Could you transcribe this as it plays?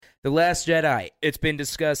The Last Jedi. It's been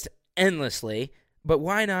discussed endlessly, but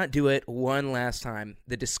why not do it one last time?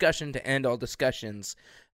 The discussion to end all discussions.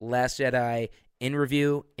 Last Jedi in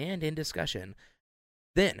review and in discussion.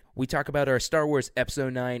 Then we talk about our Star Wars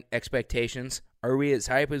Episode 9 expectations. Are we as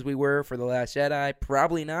hype as we were for The Last Jedi?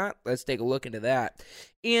 Probably not. Let's take a look into that.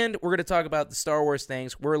 And we're going to talk about the Star Wars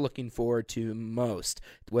things we're looking forward to most,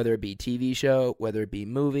 whether it be TV show, whether it be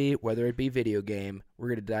movie, whether it be video game. We're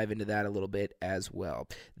going to dive into that a little bit as well.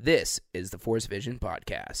 This is the Force Vision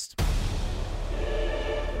Podcast.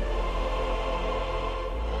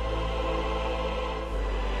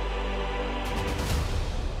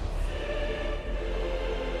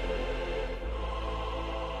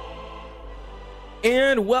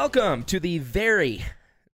 And welcome to the very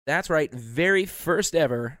first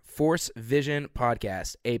ever Force Vision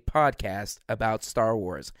Podcast, a podcast about Star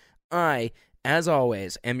Wars. I, as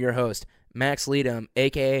always, am your host, Max Leadham,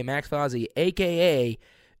 a.k.a. Max Fozzie, a.k.a.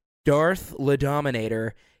 Darth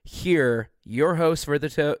LaDominator, here, your host for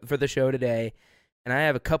the show today. And I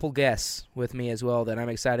have a couple guests with me as well that I'm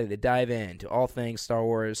excited to dive into all things Star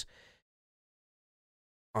Wars.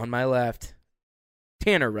 On my left,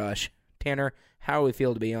 Tanner Rush. Tanner, how do we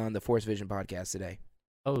feel to be on the Force Vision Podcast today?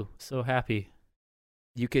 Oh, so happy.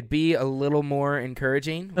 You could be a little more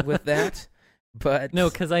encouraging with that, but... No,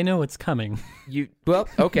 because I know it's coming. Well,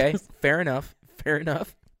 okay, fair enough.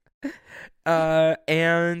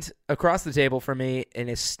 And across the table from me, an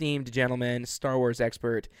esteemed gentleman, Star Wars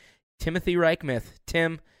expert, Timothy Reichmuth.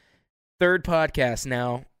 Tim, third podcast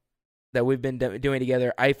now that we've been doing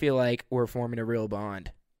together. I feel like we're forming a real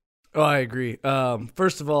bond. Oh, I agree.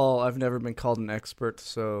 First of all, I've never been called an expert,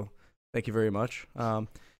 so thank you very much. But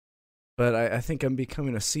I think I'm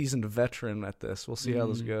becoming a seasoned veteran at this. We'll see how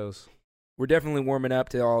this goes. We're definitely warming up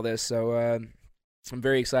to all this, so I'm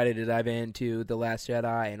very excited to dive into The Last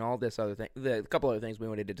Jedi and all this other thing, a couple other things we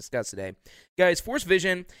wanted to discuss today. Guys, Force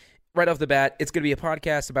Vision, right off the bat, it's going to be a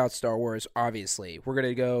podcast about Star Wars, obviously. We're going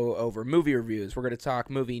to go over movie reviews. We're going to talk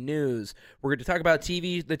movie news. We're going to talk about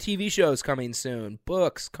the TV shows coming soon,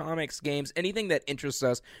 books, comics, games, anything that interests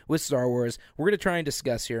us with Star Wars, we're going to try and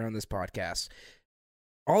discuss here on this podcast.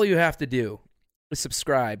 All you have to do is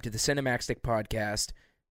subscribe to the Cinemaxtic Podcast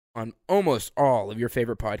on almost all of your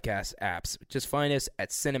favorite podcast apps. Just find us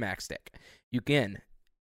at Cinemaxtic. You can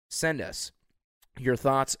send us your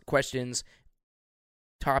thoughts, questions,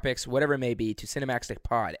 topics, whatever it may be, to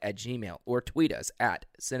cinemaxticpod@gmail.com or tweet us at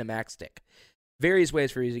Cinemaxtic. Various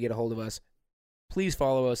ways for you to get a hold of us. Please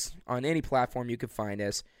follow us on any platform you can find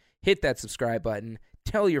us. Hit that subscribe button.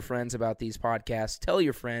 Tell your friends about these podcasts. Tell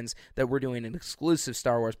your friends that we're doing an exclusive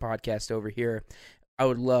Star Wars podcast over here. I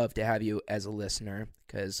would love to have you as a listener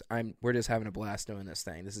because we're just having a blast doing this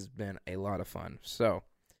thing. This has been a lot of fun. So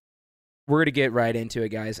we're going to get right into it,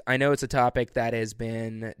 guys. I know it's a topic that has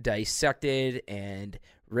been dissected and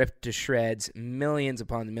ripped to shreds millions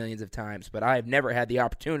upon millions of times, but I have never had the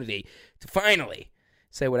opportunity to finally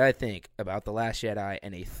say what I think about The Last Jedi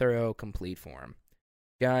in a thorough, complete form.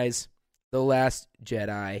 Guys, The Last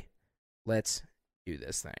Jedi, let's do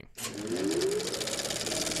this thing.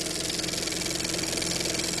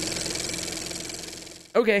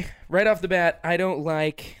 Okay, right off the bat, I don't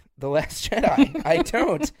like The Last Jedi. I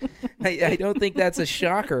don't. I don't think that's a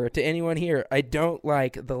shocker to anyone here. I don't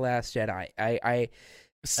like The Last Jedi. I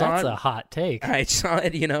saw That's it, a hot take. I saw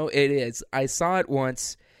it, it is. I saw it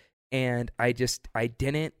once, and I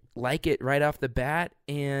didn't like it right off the bat,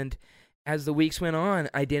 and as the weeks went on,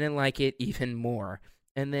 I didn't like it even more.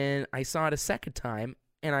 And then I saw it a second time,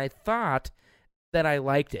 and I thought that I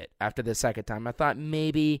liked it after the second time. I thought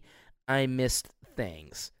maybe I missed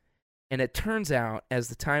things. And it turns out, as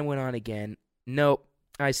the time went on again, nope,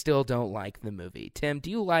 I still don't like the movie. Tim,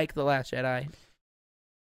 do you like The Last Jedi?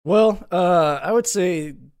 Well, I would say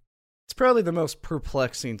it's probably the most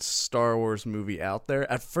perplexing Star Wars movie out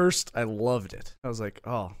there. At first, I loved it. I was like,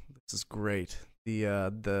 oh, this is great. The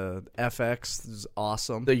FX is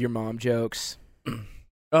awesome. Your mom jokes.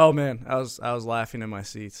 Oh man, I was laughing in my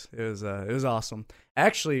seats. It was awesome.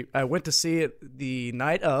 Actually, I went to see it the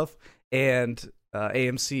night of, and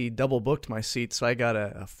AMC double booked my seat, so I got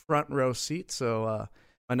a front row seat. So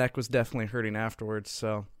my neck was definitely hurting afterwards.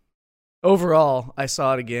 So overall, I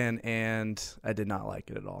saw it again, and I did not like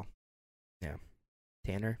it at all. Yeah,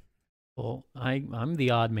 Tanner. Well, I'm the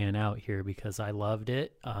odd man out here because I loved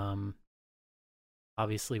it.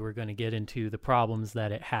 Obviously, we're going to get into the problems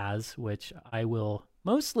that it has, which I will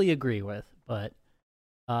mostly agree with. But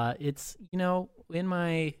it's in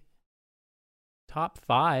my top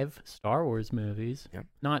 5 Star Wars movies. Yep.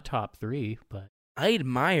 Not top 3, but I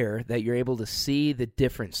admire that you're able to see the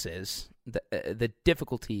differences the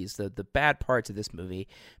difficulties, the bad parts of this movie,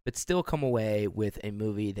 but still come away with a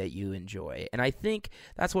movie that you enjoy. And I think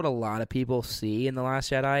that's what a lot of people see in The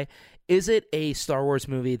Last Jedi. Is it a Star Wars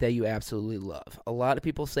movie that you absolutely love? A lot of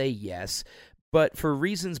people say yes, but for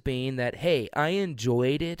reasons being that, hey, I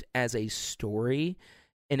enjoyed it as a story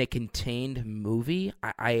in a contained movie.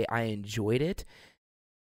 I enjoyed it.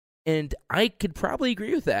 And I could probably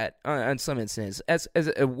agree with that on some instances. As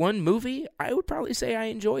a one movie, I would probably say I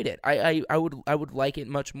enjoyed it. I would like it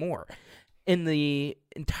much more. In the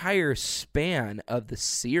entire span of the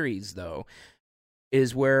series, though,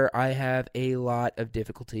 is where I have a lot of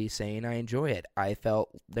difficulty saying I enjoy it. I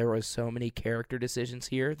felt there were so many character decisions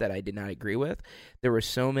here that I did not agree with. There were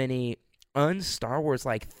so many un-Star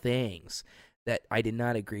Wars-like things that I did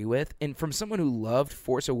not agree with. And from someone who loved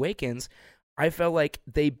Force Awakens, I felt like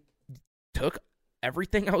they took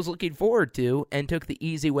everything I was looking forward to and took the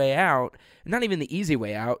easy way out. Not even the easy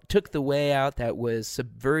way out, took the way out that was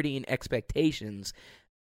subverting expectations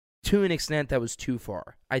to an extent that was too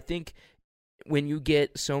far. I think when you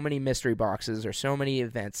get so many mystery boxes or so many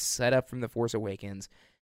events set up from The Force Awakens,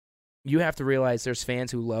 you have to realize there's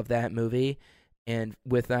fans who love that movie. And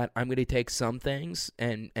with that, I'm going to take some things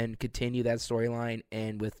and continue that storyline.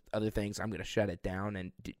 And with other things, I'm going to shut it down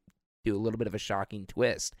and do a little bit of a shocking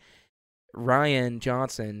twist. Rian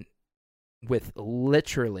Johnson, with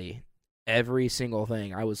literally every single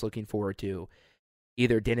thing I was looking forward to,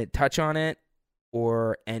 either didn't touch on it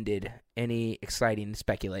or ended any exciting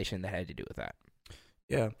speculation that had to do with that.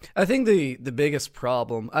 Yeah. I think the biggest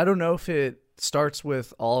problem, I don't know if it starts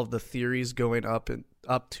with all of the theories going up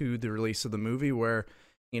to the release of the movie where,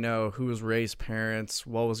 who was Rey's parents,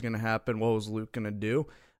 what was going to happen, what was Luke going to do.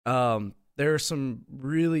 There are some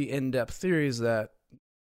really in-depth theories that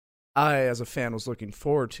I, as a fan, was looking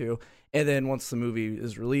forward to. And then once the movie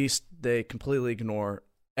is released, they completely ignore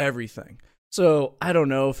everything. So I don't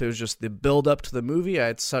know if it was just the build-up to the movie. I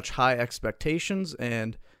had such high expectations,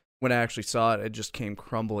 and when I actually saw it, it just came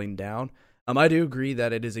crumbling down. I do agree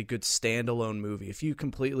that it is a good standalone movie. If you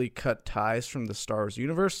completely cut ties from the Star Wars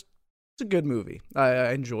universe, it's a good movie.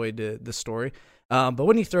 I enjoyed the story. But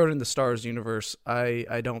when you throw it in the Star Wars universe,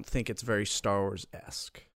 I don't think it's very Star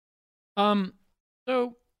Wars-esque.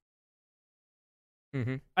 So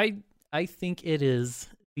I think it is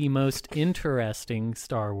the most interesting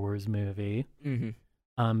Star Wars movie,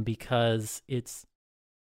 because it's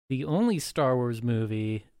the only Star Wars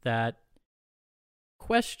movie that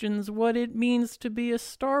questions what it means to be a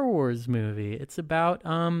Star Wars movie. It's about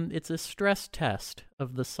it's a stress test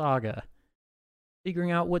of the saga, figuring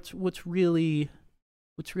out what's really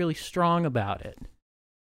strong about it.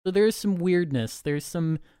 So there's some weirdness, there's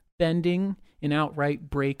some bending and outright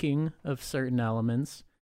breaking of certain elements,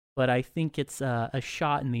 but I think it's a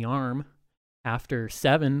shot in the arm after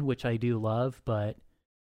 7, which I do love, but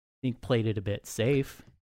I think played it a bit safe.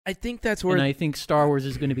 I think that's where, and I think Star Wars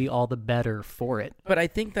is going to be all the better for it. But I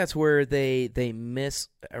think that's where they miss.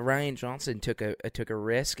 Rian Johnson took a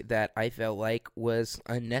risk that I felt like was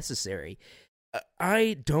unnecessary.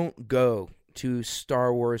 I don't go to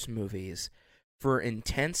Star Wars movies for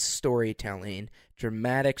intense storytelling,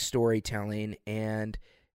 dramatic storytelling, and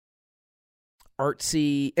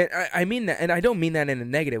artsy. And I mean that, and I don't mean that in a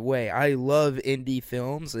negative way. I love indie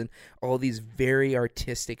films and all these very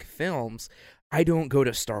artistic films. I don't go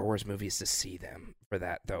to Star Wars movies to see them for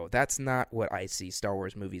that, though. That's not what I see Star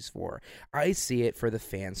Wars movies for. I see it for the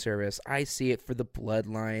fan service. I see it for the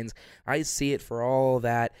bloodlines. I see it for all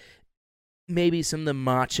that, maybe some of the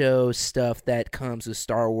macho stuff that comes with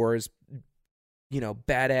Star Wars,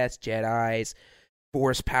 badass Jedis,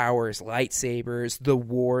 Force powers, lightsabers, the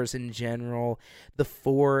wars in general, the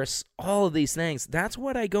Force, all of these things. That's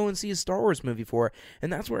what I go and see a Star Wars movie for,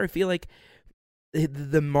 and that's where I feel like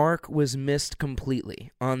the mark was missed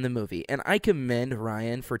completely on the movie. And I commend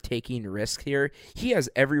Rian for taking risks here. He has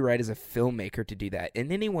every right as a filmmaker to do that.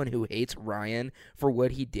 And anyone who hates Rian for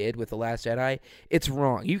what he did with The Last Jedi, it's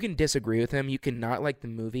wrong. You can disagree with him. You can not like the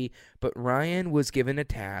movie. But Rian was given a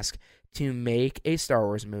task to make a Star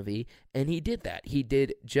Wars movie, and he did that. He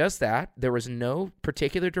did just that. There was no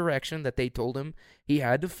particular direction that they told him he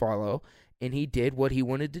had to follow, and he did what he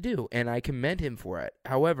wanted to do. And I commend him for it.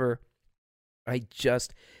 However, I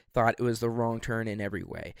just thought it was the wrong turn in every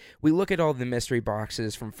way. We look at all the mystery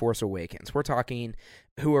boxes from Force Awakens. We're talking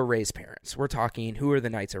who are Rey's parents. We're talking who are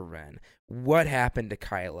the Knights of Ren. What happened to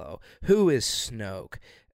Kylo? Who is Snoke?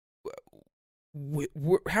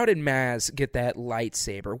 How did Maz get that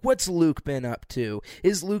lightsaber? What's Luke been up to?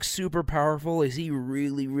 Is Luke super powerful? Is he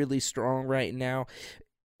really, really strong right now?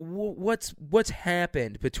 What's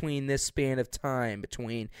happened between this span of time,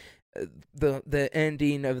 between the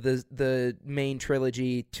ending of the main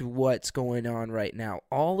trilogy to what's going on right now.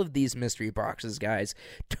 All of these mystery boxes, guys,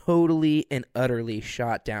 totally and utterly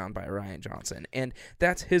shot down by Rian Johnson, and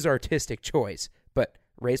that's his artistic choice. But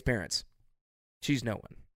Rey's parents, she's no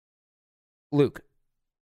one. Luke,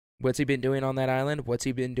 what's he been doing on that island? What's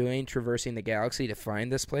he been doing traversing the galaxy to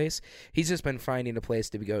find this place? He's just been finding a place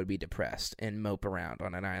to go to be depressed and mope around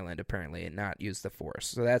on an island, apparently, and not use the Force.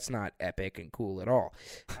 So that's not epic and cool at all,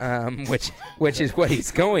 which is what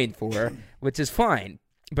he's going for, which is fine.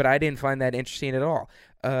 But I didn't find that interesting at all.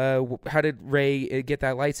 How did Rey get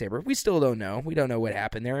that lightsaber? We still don't know. We don't know what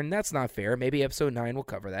happened there, and that's not fair. Maybe Episode 9 will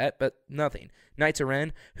cover that, but nothing. Knights of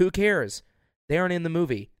Ren, who cares? They aren't in the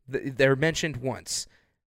movie. They're mentioned once.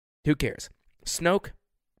 Who cares? Snoke,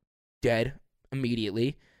 dead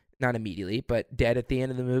immediately. Not immediately, but dead at the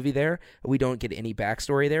end of the movie there. We don't get any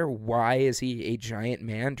backstory there. Why is he a giant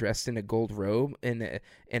man dressed in a gold robe in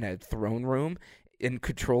a throne room in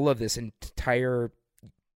control of this entire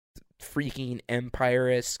freaking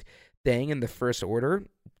empire-esque thing in the First Order?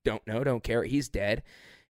 Don't know, don't care. He's dead.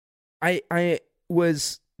 I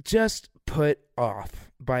was just put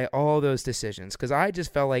off by all those decisions because I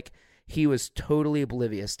just felt like he was totally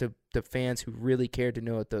oblivious to fans who really cared to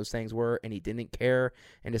know what those things were, and he didn't care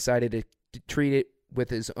and decided to treat it with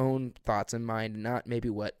his own thoughts in mind, not maybe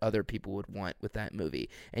what other people would want with that movie.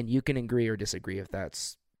 And you can agree or disagree if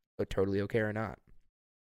that's totally okay or not.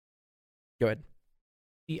 Go ahead.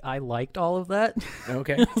 I liked all of that.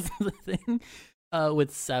 Okay. The thing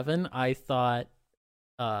with 7, I thought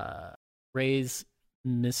Rey's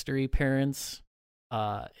mystery parents,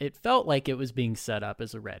 it felt like it was being set up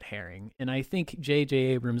as a red herring. And I think J.J.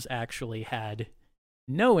 Abrams actually had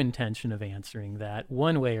no intention of answering that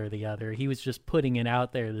one way or the other. He was just putting it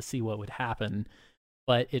out there to see what would happen.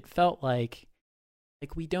 But it felt like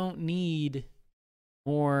we don't need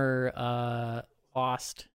more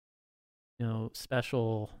lost,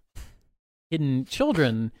 special hidden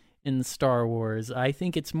children in Star Wars. I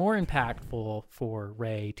think it's more impactful for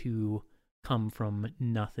Rey to come from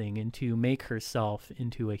nothing and to make herself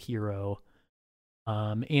into a hero.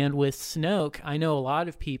 And with Snoke, I know a lot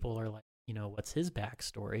of people are like, what's his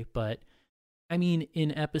backstory? But I mean,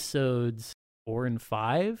 in episodes 4 and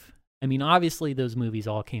 5, I mean, obviously those movies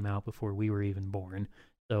all came out before we were even born,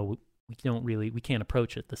 so we can't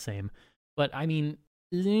approach it the same. But I mean,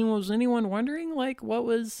 was anyone wondering what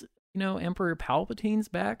was Emperor Palpatine's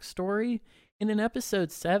backstory? And in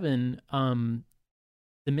episode 7,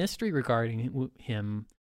 the mystery regarding him,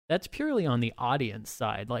 that's purely on the audience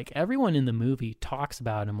side. Everyone in the movie talks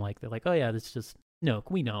about him they're like, oh yeah, that's just Snoke,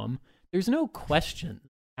 we know him. There's no question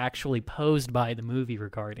actually posed by the movie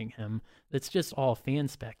regarding him. That's just all fan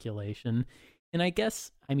speculation. And I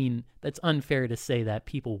guess, that's unfair to say that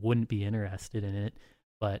people wouldn't be interested in it,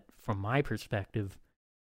 but from my perspective,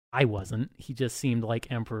 I wasn't. He just seemed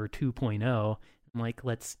like Emperor 2.0. I'm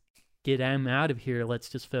let's get him out of here. Let's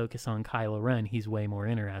just focus on Kylo Ren. He's way more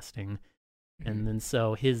interesting. And then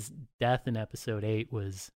so his death in episode 8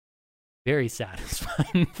 was very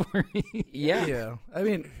satisfying for me. Yeah.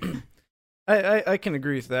 I can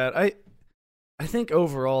agree with that. I think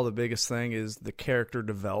overall the biggest thing is the character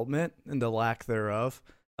development and the lack thereof.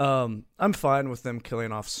 I'm fine with them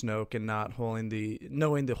killing off Snoke and not knowing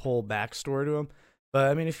the whole backstory to him.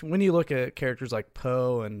 But when you look at characters like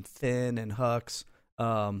Poe and Finn and Hux,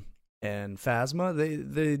 and Phasma,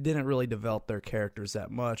 they didn't really develop their characters that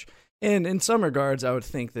much. And in some regards, I would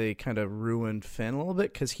think they kind of ruined Finn a little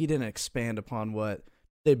bit because he didn't expand upon what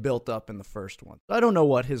they built up in the first one. I don't know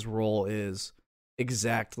what his role is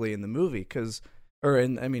exactly in the movie, in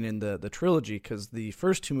the trilogy, because the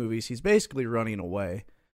first 2 movies, he's basically running away.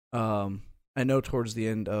 I know towards the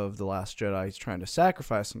end of The Last Jedi, he's trying to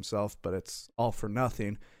sacrifice himself, but it's all for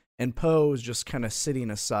nothing. And Poe is just kind of sitting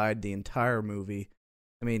aside the entire movie.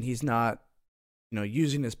 He's not,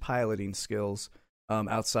 using his piloting skills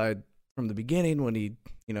outside from the beginning when he,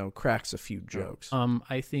 cracks a few jokes.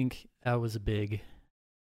 I think that was a big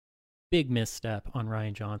misstep on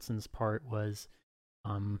Rian Johnson's part. Was,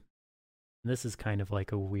 this is kind of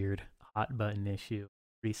like a weird hot button issue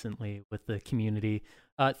recently with the community.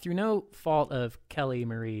 Through no fault of Kelly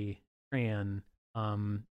Marie Tran,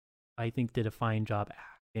 I think did a fine job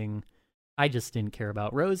acting. I just didn't care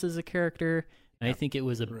about Rose as a character. And I think it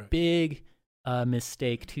was a big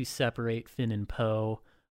mistake to separate Finn and Poe.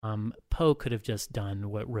 Poe could have just done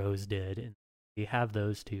what Rose did, and we have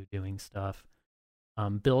those two doing stuff.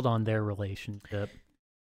 Build on their relationship.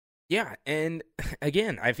 Yeah, and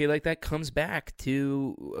again, I feel like that comes back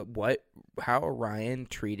to how Rian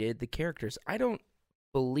treated the characters. I don't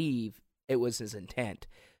believe it was his intent,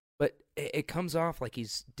 but it comes off like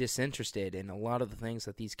he's disinterested in a lot of the things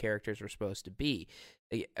that these characters were supposed to be.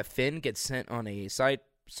 Finn gets sent on a side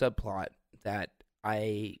subplot that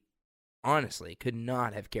I honestly could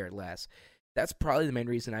not have cared less. That's probably the main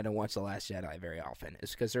reason I don't watch The Last Jedi very often,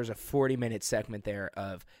 is because there's a 40-minute segment there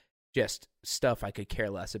of just stuff I could care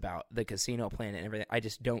less about, the casino plan and everything. I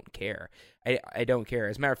just don't care. I don't care.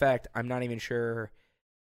 As a matter of fact, I'm not even sure.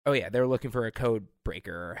 Oh, yeah, they're looking for a code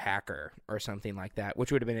breaker or hacker or something like that,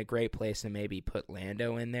 which would have been a great place to maybe put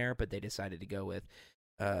Lando in there, but they decided to go with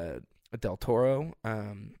Del Toro.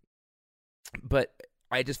 But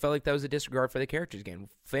I just felt like that was a disregard for the characters again.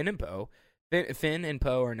 Finn and Poe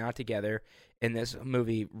are not together in this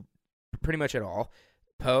movie pretty much at all.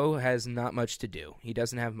 Poe has not much to do. He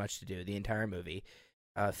doesn't have much to do the entire movie.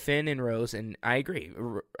 Finn and Rose, and I agree.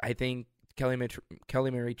 I think Kelly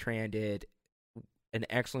Marie Tran did an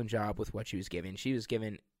excellent job with what she was given. She was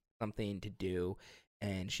given something to do,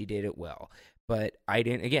 and she did it well. But I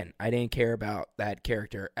didn't care about that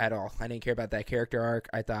character at all. I didn't care about that character arc.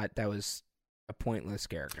 I thought that was a pointless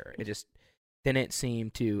character. It just didn't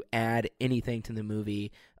seem to add anything to the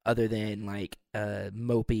movie other than like a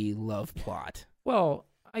mopey love plot. Well,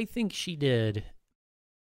 I think she did.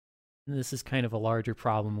 This is kind of a larger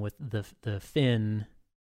problem with the Finn,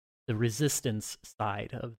 the resistance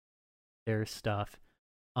side of their stuff.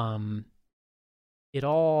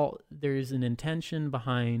 There's an intention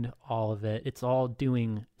behind all of it. It's all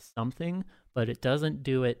doing something, but it doesn't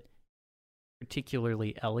do it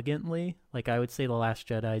particularly elegantly. Like, I would say The Last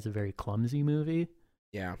Jedi is a very clumsy movie.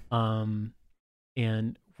 Yeah. And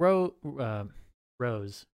Rose,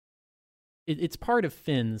 it's part of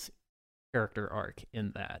Finn's character arc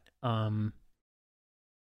in that,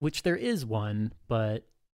 which there is one, but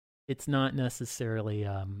it's not necessarily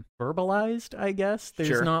verbalized, I guess.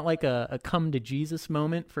 There's not like a come to Jesus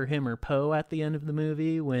moment for him or Poe at the end of the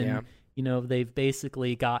movie when, they've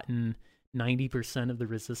basically gotten 90% of the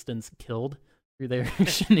resistance killed through their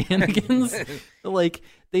shenanigans. Like,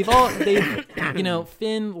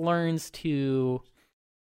 Finn learns to...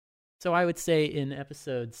 So I would say in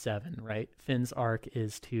episode 7, right, Finn's arc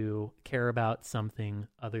is to care about something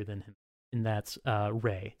other than him, and that's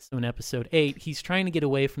Rey. So in episode 8, he's trying to get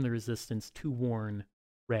away from the resistance to warn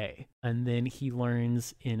Rey. And then he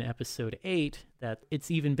learns in episode 8 that it's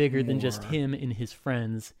even bigger than just him and his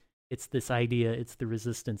friends. It's this idea, it's the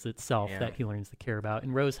resistance itself that he learns to care about.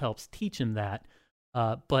 And Rose helps teach him that.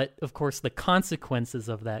 But, of course, the consequences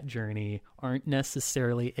of that journey aren't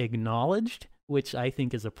necessarily acknowledged, which I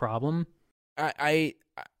think is a problem. And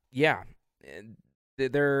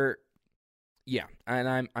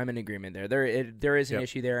I'm in agreement there. There is an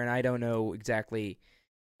issue there, and I don't know exactly.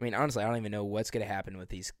 I mean, honestly, I don't even know what's going to happen with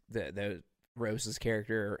the Rose's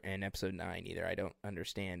character in episode 9 either. I don't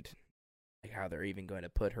understand how they're even going to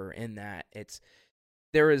put her in that.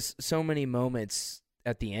 There was so many moments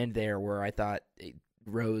at the end there where I thought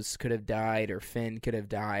Rose could have died, or Finn could have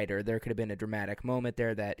died, or there could have been a dramatic moment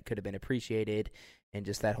there that could have been appreciated, and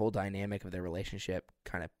just that whole dynamic of their relationship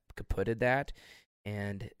kind of kaputted that.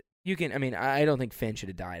 And I don't think Finn should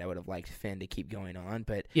have died. I would have liked Finn to keep going on,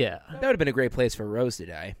 but that would have been a great place for Rose to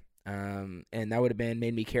die. And that would have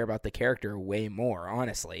made me care about the character way more,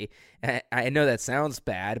 honestly. I know that sounds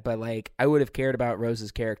bad, but like, I would have cared about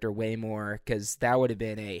Rose's character way more, because that would have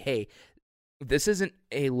been hey, this isn't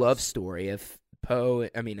a love story of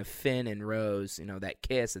Finn and Rose, that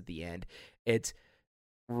kiss at the end. It's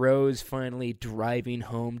Rose finally driving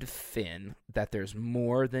home to Finn that there's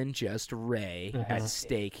more than just Rey at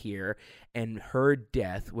stake here, and her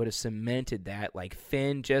death would have cemented that. Like,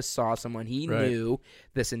 Finn just saw someone he knew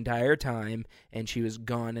this entire time, and she was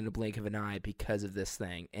gone in a blink of an eye because of this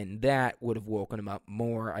thing, and that would have woken him up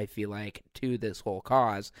more, I feel like, to this whole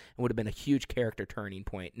cause, and would have been a huge character turning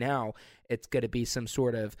point. Now it's going to be some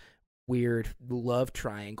sort of weird love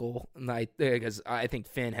triangle, because I think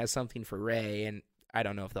Finn has something for Rey, and I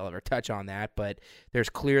don't know if they'll ever touch on that, but there's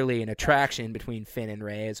clearly an attraction between Finn and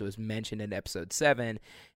Rey, as it was mentioned in episode 7,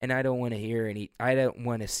 and I don't want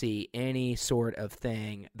to see any sort of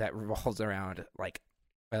thing that revolves around like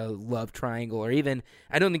a love triangle, or even,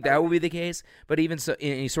 I don't think that will be the case, but even so,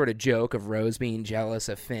 any sort of joke of Rose being jealous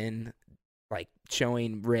of Finn, like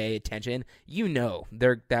showing Rey attention,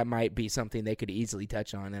 that might be something they could easily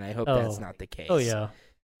touch on, and I hope that's not the case. Oh yeah.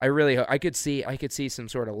 I really hope. I could see some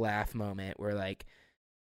sort of laugh moment where, like,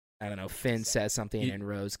 I don't know, Finn says something and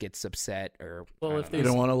Rose gets upset, or you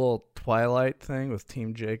don't want a little Twilight thing with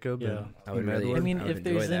Team Jacob. Yeah, if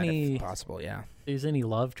there's any possible, if there's any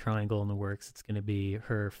love triangle in the works, it's going to be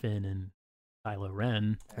her, Finn, and Kylo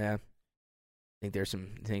Ren. Yeah. Think there's some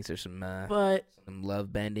But some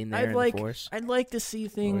love bending there in the Force. I'd like to see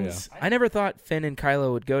things I never thought Finn and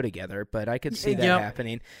Kylo would go together, but I could see that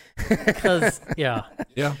happening. because Yeah.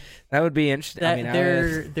 That would be interesting.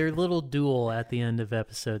 that their little duel at the end of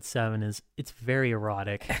Episode 7 it's very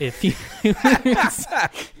erotic. If you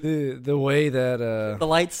The way that the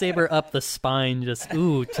lightsaber up the spine, just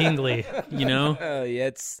tingly. You know, oh yeah,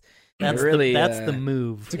 it's that's really that's the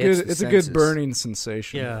move. it's a good burning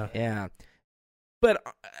sensation. Yeah. But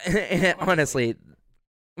honestly,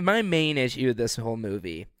 my main issue with this whole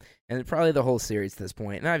movie, and probably the whole series at this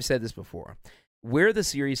point, and I've said this before, where the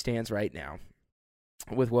series stands right now,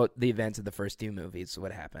 with what the events of the first two movies,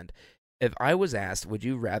 what happened. If I was asked, would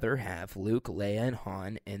you rather have Luke, Leia, and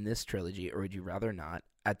Han in this trilogy, or would you rather not?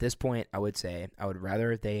 At this point, I would say I would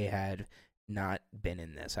rather they had not been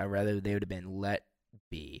in this. I'd rather they would have been let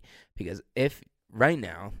be. Because if right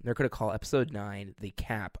now they're going to call Episode 9 the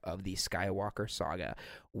cap of the Skywalker saga,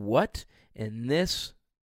 what in this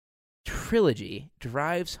trilogy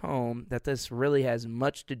drives home that this really has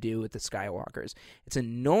much to do with the Skywalkers? It's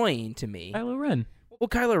annoying to me. Kylo Ren. Well,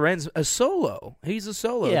 Kylo Ren's a solo. He's a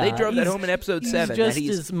solo. Yeah, they drove that home in Episode 7. He's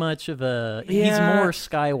just as much of a... He's more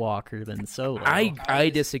Skywalker than Solo. I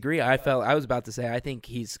disagree. I was about to say, I think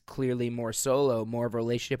he's clearly more Solo, more of a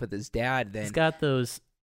relationship with his dad than... He's got those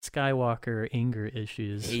Skywalker anger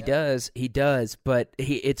issues. He does, but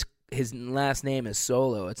his last name is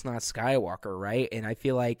Solo. It's not Skywalker, right? And I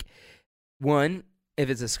feel like, one, if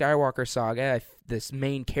it's a Skywalker saga, this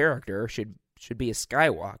main character should be a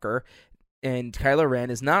Skywalker. And Kylo Ren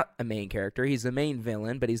is not a main character. He's the main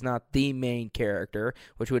villain, but he's not the main character,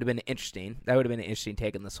 which would have been interesting. That would have been an interesting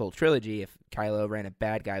take on this whole trilogy if Kylo Ren, a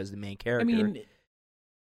bad guy, was the main character. I mean,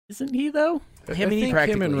 isn't he, though? Him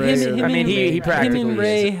and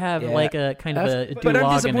Rey have like a kind of a But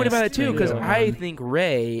I'm disappointed about it, too, because thing. I think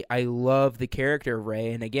Rey, I love the character of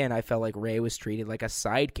Rey, and again, I felt like Rey was treated like a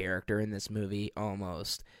side character in this movie,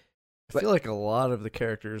 almost. I feel like a lot of the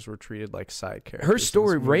characters were treated like side characters. Her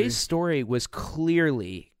story, Rey's story, was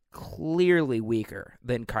clearly weaker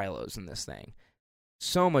than Kylo's in this thing.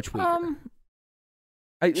 So much weaker.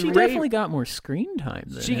 She definitely got more screen time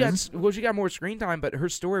than him. She got more screen time, but her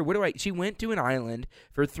story, she went to an island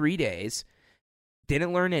for 3 days,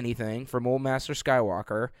 didn't learn anything from old Master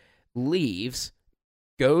Skywalker, leaves,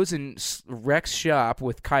 goes and wrecks shop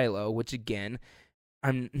with Kylo, which again,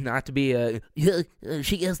 I'm not to be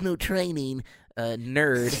she has no training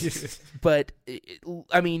nerd, but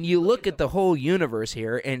I mean, you look at the whole universe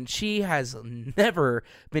here, and she has never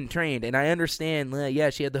been trained. And I understand,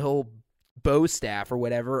 she had the whole bow staff or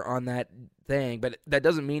whatever on that thing, but that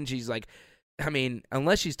doesn't mean she's like, I mean,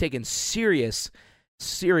 unless she's taken serious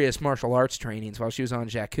martial arts trainings while she was on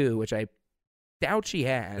Jakku, which I doubt she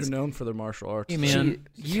has. They're known for their martial arts. Hey man,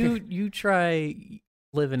 you try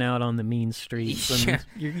living out on the mean streets, and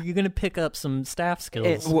you're going to pick up some staff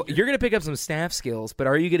skills. You're going to pick up some staff skills, but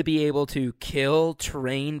are you going to be able to kill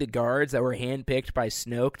trained guards that were handpicked by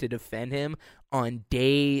Snoke to defend him on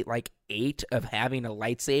day 8 of having a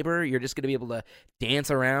lightsaber? You're just going to be able to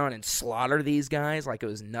dance around and slaughter these guys like it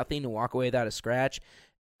was nothing to walk away without a scratch?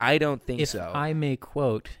 I don't think so. If I may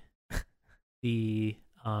quote the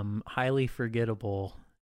highly forgettable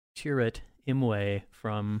Chirrut Imwe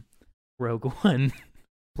from Rogue One.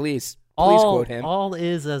 Please quote him. All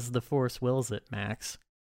is as the Force wills it, Max.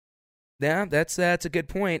 Yeah, that's a good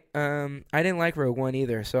point. I didn't like Rogue One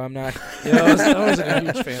either, so I'm not. I wasn't a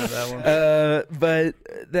huge fan of that one. But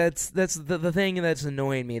that's the thing that's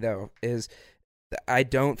annoying me though is I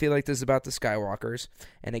don't feel like this is about the Skywalkers,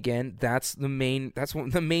 and again, that's the main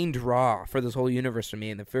draw for this whole universe for me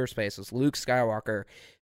in the first place. Is Luke Skywalker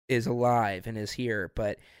is alive and is here,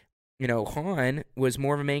 but Han was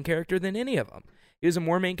more of a main character than any of them. He was a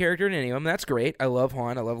more main character than any of them. That's great. I love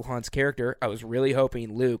Han. I love Han's character. I was really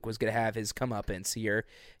hoping Luke was going to have his comeuppance here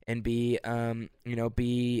and be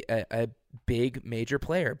a big major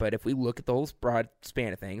player. But if we look at the whole broad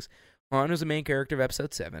span of things, Han was the main character of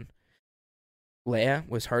Episode 7. Leia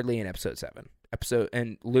was hardly in Episode 7.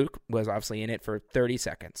 And Luke was obviously in it for 30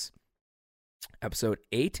 seconds. Episode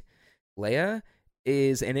 8, Leia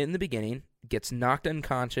is in it in the beginning, gets knocked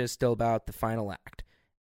unconscious till about the final act.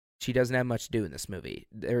 She doesn't have much to do in this movie.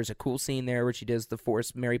 There's a cool scene there where she does the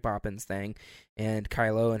Force Mary Poppins thing, and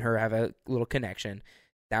Kylo and her have a little connection.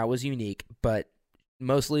 That was unique, but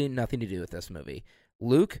mostly nothing to do with this movie.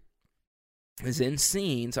 Luke is in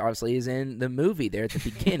scenes, obviously, is in the movie there at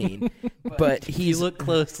the beginning, but he's... You look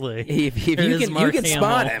closely. If you can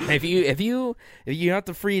spot him. If you have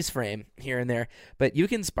to freeze frame here and there, but you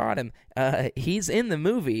can spot him. He's in the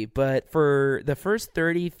movie, but for the first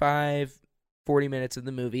 35... 40 minutes of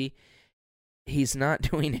the movie, he's not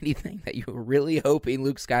doing anything that you were really hoping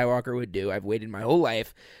Luke Skywalker would do. I've waited my whole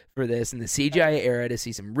life for this in the CGI era to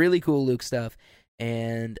see some really cool Luke stuff,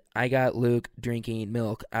 and I got Luke drinking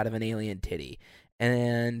milk out of an alien titty.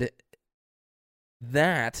 And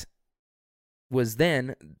that was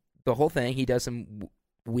then the whole thing. He does some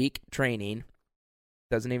weak training,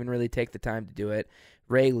 doesn't even really take the time to do it.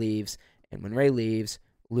 Rey leaves, and when Rey leaves,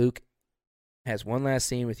 Luke has one last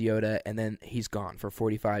scene with Yoda, and then he's gone for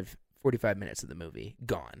 45 minutes of the movie,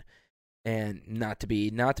 gone, and not to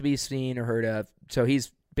be seen or heard of. So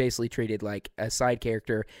he's basically treated like a side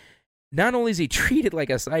character. Not only is he treated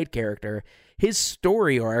like a side character, his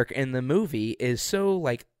story arc in the movie is so,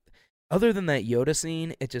 like, other than that Yoda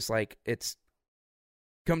scene, it's just like, it's,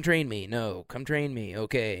 come train me, no, come train me,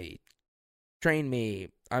 okay, train me,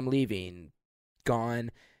 I'm leaving,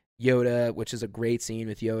 gone. Yoda, which is a great scene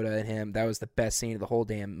with Yoda and him, that was the best scene of the whole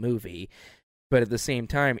damn movie. But at the same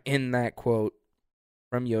time, in that quote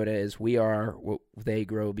from Yoda is, we are what they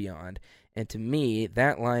grow beyond. And to me,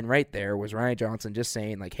 that line right there was Rian Johnson just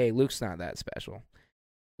saying, like, hey, Luke's not that special.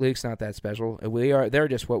 Luke's not that special. They're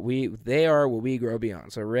just they are what we grow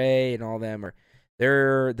beyond. So Rey and all them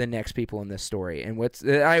they're the next people in this story. And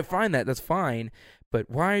I find that's fine, but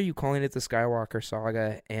why are you calling it the Skywalker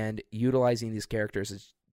saga and utilizing these characters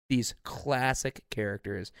as these classic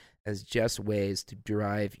characters as just ways to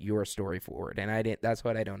drive your story forward? And that's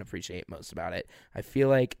what I don't appreciate most about it. I feel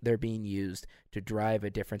like they're being used to drive a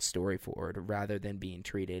different story forward rather than being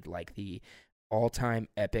treated like the all-time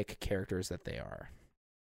epic characters that they are.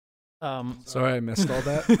 Sorry, I missed all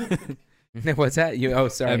that. What's that?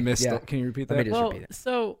 Sorry. I missed it. Can you repeat that? Let me just repeat it.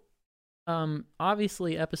 So,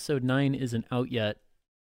 obviously episode 9 isn't out yet,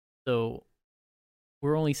 so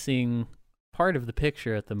we're only seeing part of the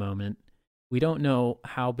picture at the moment. We don't know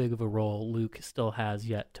how big of a role Luke still has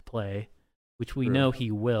yet to play, which we know he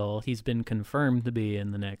will. He's been confirmed to be in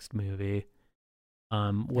the next movie.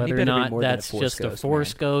 Whether or not that's just a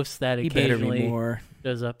Force ghost that occasionally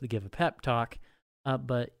goes up to give a pep talk.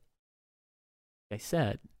 But like I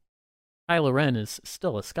said, Kylo Ren is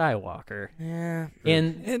still a Skywalker. Yeah.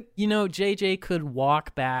 And you know, JJ could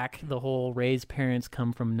walk back the whole Rey's parents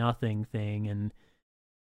come from nothing thing and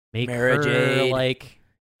make Mara her Jade. like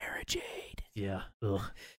Mara Jade. Yeah. Ugh.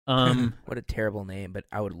 What a terrible name, but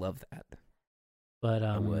I would love that. But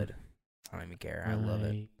I would. I don't even care. I love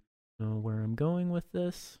it. Know where I'm going with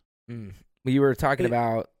this. Well, you were talking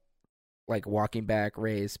about like walking back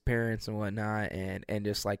Rey's parents and whatnot, and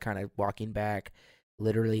just like kind of walking back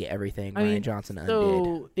literally everything Rian Johnson undid.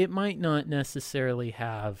 So it might not necessarily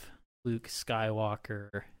have Luke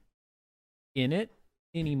Skywalker in it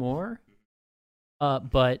anymore,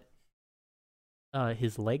 but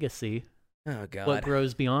his legacy, oh god, what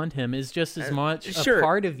grows beyond him, is just as much sure. a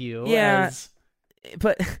part of you. Yeah, as...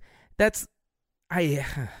 but that's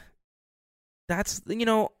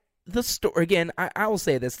the story. Again, I will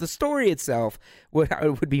say this: the story itself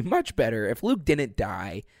would be much better if Luke didn't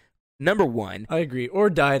die. Number one, I agree, or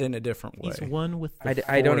died in a different way. He's one with the Force.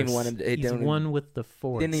 I don't even want him to. He's one with the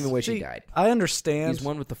Force. Didn't even wish he died. I understand. He's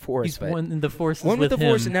one with the Force. He's one. The Force is one with the him.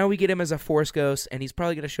 Force, and now we get him as a Force ghost, and he's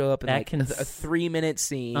probably going to show up in That like a 3-minute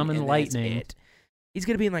scene. Summon lightning. It. He's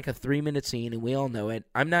going to be in like a 3-minute scene, and we all know it.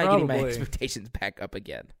 I'm not getting my expectations back up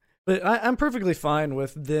again. But I'm perfectly fine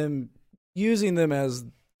with them using them as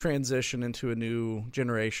transition into a new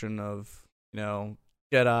generation of,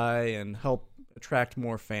 Jedi and help attract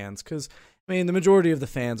more fans. Because, the majority of the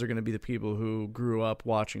fans are going to be the people who grew up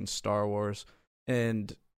watching Star Wars,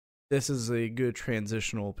 and this is a good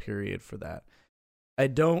transitional period for that. I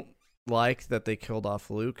don't like that they killed off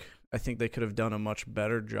Luke. I think they could have done a much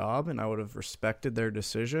better job, and I would have respected their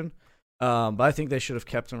decision. But I think they should have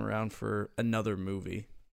kept him around for another movie.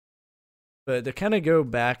 But to kind of go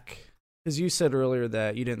back, because you said earlier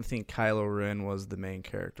that you didn't think Kylo Ren was the main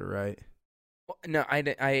character, right? Well, no,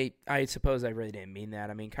 I suppose I really didn't mean that.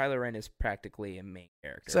 Kylo Ren is practically a main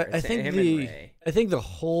character. So I think the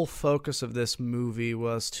whole focus of this movie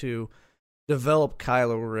was to develop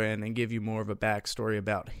Kylo Ren and give you more of a backstory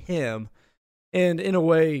about him. And in a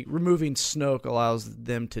way, removing Snoke allows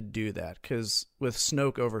them to do that, because with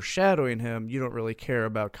Snoke overshadowing him, you don't really care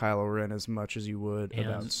about Kylo Ren as much as you would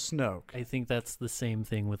about Snoke. I think that's the same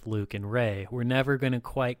thing with Luke and Rey. We're never going to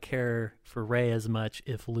quite care for Rey as much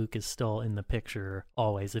if Luke is still in the picture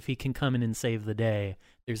always. If he can come in and save the day,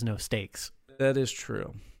 there's no stakes. That is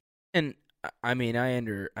true. And I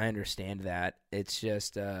understand that. It's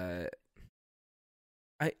just that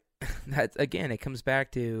again, it comes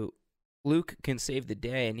back to Luke can save the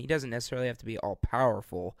day, and he doesn't necessarily have to be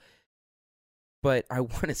all-powerful, but I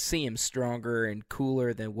want to see him stronger and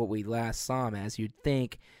cooler than what we last saw him as. You'd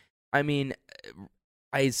think I mean,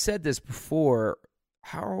 I said this before.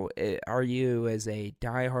 How are you, as a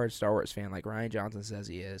diehard Star Wars fan like Ryan Johnson says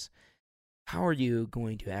he is, how are you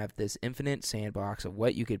going to have this infinite sandbox of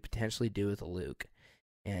what you could potentially do with Luke?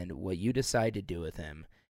 And what you decide to do with him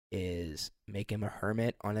is make him a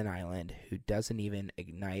hermit on an island who doesn't even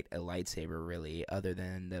ignite a lightsaber, really, other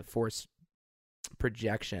than the Force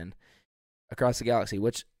projection across the galaxy,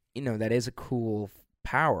 which, that is a cool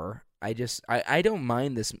power. I don't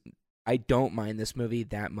mind this. I don't mind this movie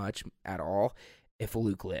that much at all if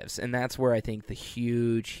Luke lives. And that's where I think the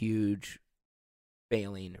huge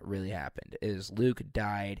failing really happened, is Luke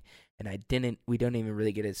died, and we don't even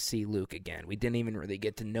really get to see Luke again. We didn't even really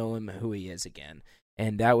get to know him, who he is again.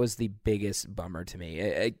 And that was the biggest bummer to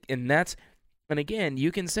me. And again,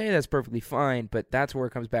 you can say that's perfectly fine, but that's where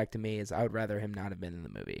it comes back to me, is I would rather him not have been in the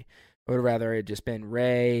movie. I would rather it had just been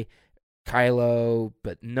Rey, Kylo,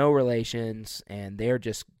 but no relations, and they're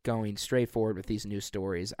just going straight forward with these new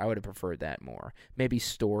stories. I would have preferred that more. Maybe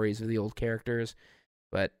stories of the old characters,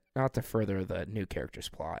 but not to further the new character's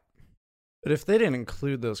plot. But if they didn't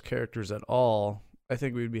include those characters at all, I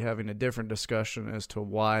think we'd be having a different discussion as to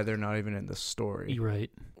why they're not even in the story. You're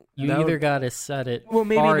right. You either got to set it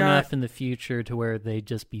maybe far not enough in the future to where they'd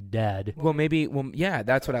just be dead. Yeah,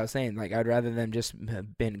 that's what I was saying. Like, I'd rather them just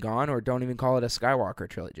have been gone, or don't even call it a Skywalker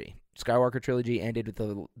trilogy. Skywalker trilogy ended with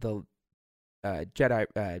the Jedi,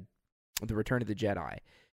 the Return of the Jedi.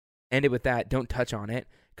 Ended with that. Don't touch on it,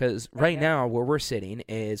 because right now where we're sitting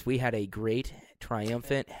is we had a great,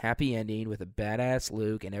 triumphant, happy ending with a badass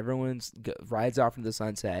Luke, and everyone rides off into the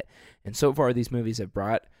sunset. And so far, these movies have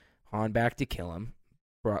brought Han back to kill him,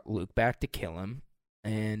 brought Luke back to kill him,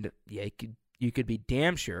 and yeah, you could be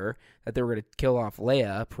damn sure that they were going to kill off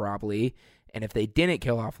Leia, probably. And if they didn't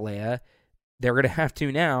kill off Leia, they're going to have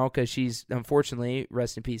to now, because she's, unfortunately,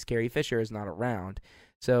 rest in peace, Carrie Fisher, is not around.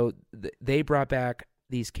 So they brought back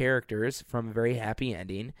these characters from a very happy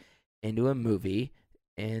ending into a movie,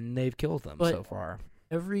 and they've killed them so far.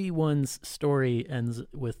 Everyone's story ends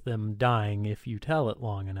with them dying if you tell it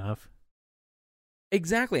long enough.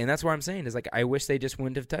 Exactly, and that's what I'm saying, is like, I wish they just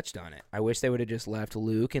wouldn't have touched on it. I wish they would have just left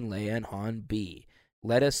Luke and Leia and Han be.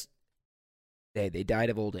 They died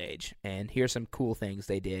of old age, and here's some cool things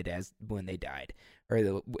they did as when they died,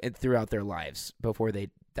 or throughout their lives before they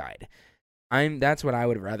died. That's what I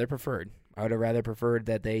would have rather preferred. I would have rather preferred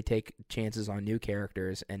that they take chances on new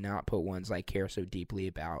characters and not put ones I care so deeply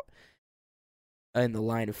about in the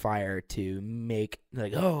line of fire to make,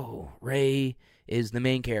 like, oh, Rey is the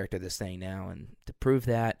main character of this thing now, and to prove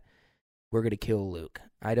that, we're gonna kill Luke.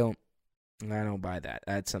 I don't buy that.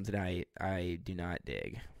 That's something I do not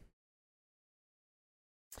dig.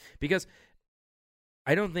 Because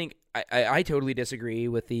I don't think I totally disagree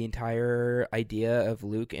with the entire idea of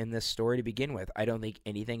Luke in this story to begin with. I don't think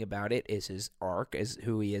anything about it is his arc, as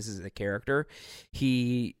who he is as a character.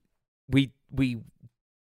 We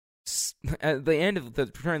at the end of the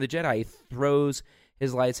Return of the Jedi, he throws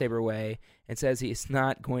his lightsaber away and says he's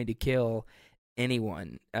not going to kill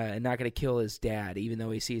anyone, not going to kill his dad, even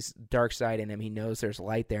though he sees dark side in him. He knows there's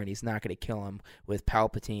light there, and he's not going to kill him with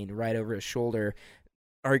Palpatine right over his shoulder,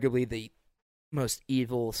 arguably the most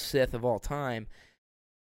evil Sith of all time,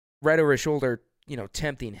 right over his shoulder,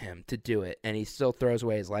 tempting him to do it, and he still throws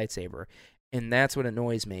away his lightsaber. And that's what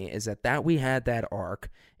annoys me, is that we had that arc,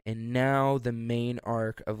 and now the main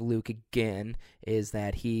arc of Luke again is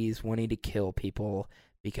that he's wanting to kill people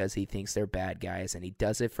because he thinks they're bad guys, and he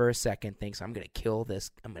does it for a second, thinks, I'm gonna kill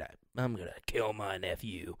kill my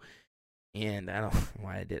nephew. And I don't know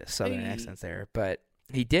why I did a southern accent there, but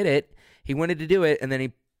he did it. He wanted to do it, and then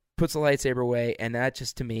he puts the lightsaber away, and that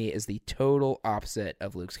just, to me, is the total opposite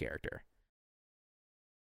of Luke's character.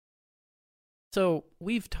 So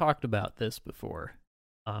we've talked about this before.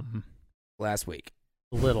 Last week.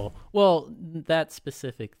 A little. Well, that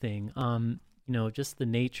specific thing. Just the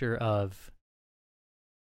nature of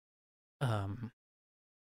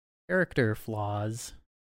character flaws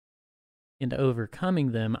and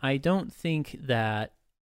overcoming them. I don't think that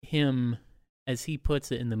him, as he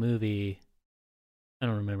puts it in the movie, I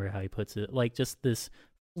don't remember how he puts it, like just this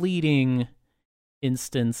fleeting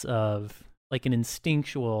instance of like an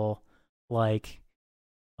instinctual, like,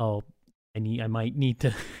 oh, I might need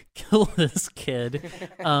to kill this kid.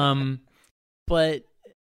 But I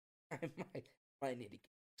might need to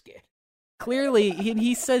kill this kid. Clearly,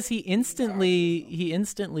 he says he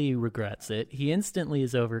instantly regrets it. He instantly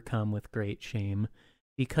is overcome with great shame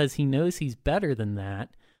because he knows he's better than that,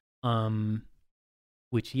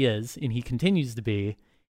 which he is, and he continues to be.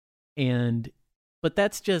 But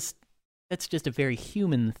that's just a very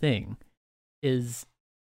human thing. Is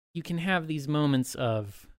you can have these moments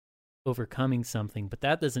of overcoming something, but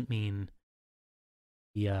that doesn't mean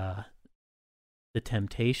the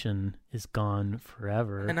temptation is gone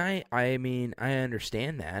forever. And I mean, I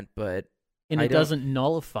understand that, but and I it don't- doesn't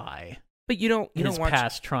nullify but you don't his watch.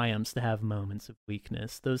 past triumphs to have moments of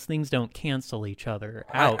weakness. Those things don't cancel each other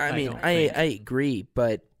I out. mean, don't I think. agree,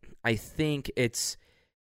 but I think it's.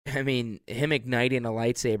 I mean, him igniting a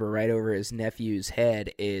lightsaber right over his nephew's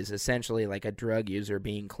head is essentially like a drug user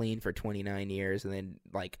being clean for 29 years and then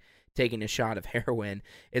like taking a shot of heroin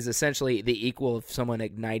is essentially the equal of someone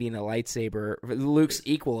igniting a lightsaber. Luke's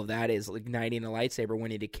equal of that is igniting a lightsaber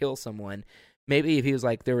wanting to kill someone. Maybe if he was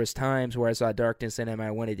like, there was times where I saw darkness in him and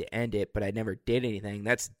I wanted to end it, but I never did anything.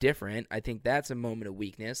 That's different. I think that's a moment of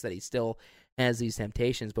weakness that he still has these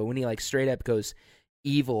temptations. But when he like straight up goes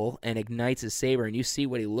evil and ignites his saber and you see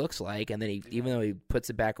what he looks like, and then he, even though he puts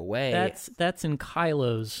it back away, That's in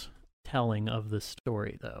Kylo's telling of the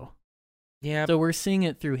story, though. yeah, So we're seeing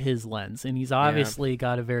it through his lens, and he's obviously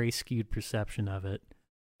got a very skewed perception of it.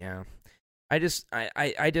 yeah. I just,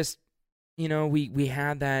 you know, we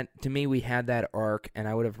had that. To me, we had that arc, and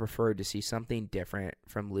I would have preferred to see something different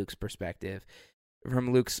from Luke's perspective,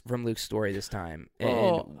 from Luke's story this time. And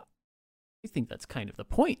Well, I think that's kind of the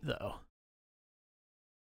point, though.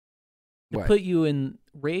 To what? put you in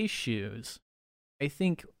Rey's shoes, I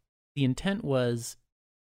think the intent was,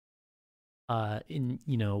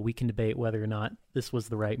 we can debate whether or not this was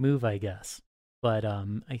the right move, I guess. But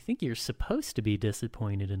I think you're supposed to be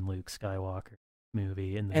disappointed in Luke Skywalker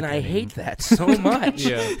movie. In the And I beginning. hate that so much.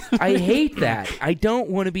 Yeah. I hate that. I don't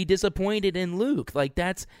want to be disappointed in Luke. Like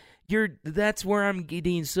that's where I'm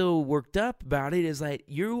getting so worked up about it, is that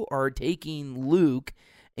you are taking Luke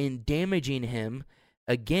and damaging him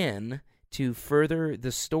again to further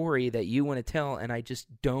the story that you want to tell, and I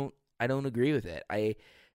don't agree with it. I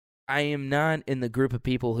am not in the group of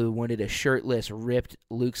people who wanted a shirtless, ripped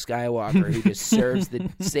Luke Skywalker who just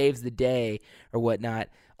saves the day or whatnot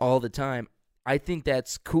all the time. I think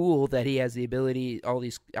that's cool that he has the ability,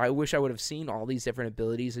 I wish I would have seen all these different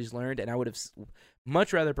abilities he's learned, and I would have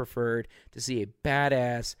much rather preferred to see a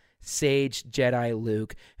badass, sage Jedi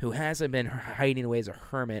Luke who hasn't been hiding away as a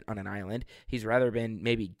hermit on an island. He's rather been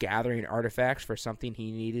maybe gathering artifacts for something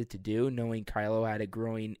he needed to do, knowing Kylo had a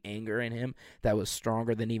growing anger in him that was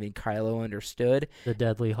stronger than even Kylo understood. The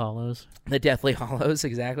Deathly Hollows. The Deathly Hollows,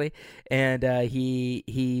 exactly. And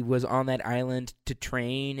he was on that island to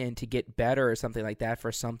train and to get better or something like that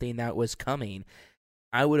for something that was coming.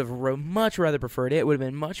 I would have much rather preferred it. It would have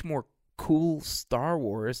been much more cool Star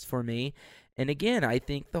Wars for me. And again, I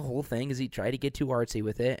think the whole thing is he tried to get too artsy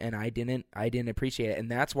with it, and I didn't appreciate it.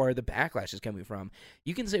 And that's where the backlash is coming from.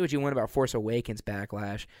 You can say what you want about Force Awakens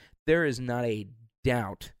backlash. There is not a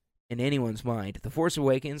doubt in anyone's mind. The Force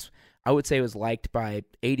Awakens, I would say, was liked by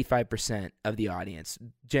 85% of the audience.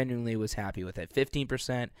 Genuinely was happy with it.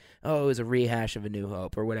 15%, it was a rehash of A New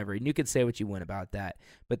Hope or whatever. And you could say what you want about that.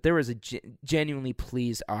 But there was a genuinely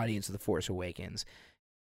pleased audience of The Force Awakens.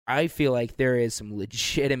 I feel like there is some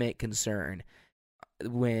legitimate concern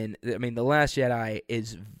when, I mean, The Last Jedi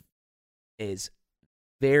is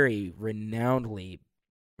very renownedly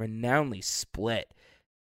split.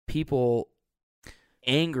 People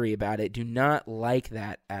angry about it do not like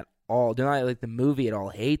that at all. Do not like the movie at all.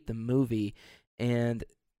 Hate the movie. And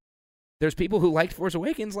there's people who liked Force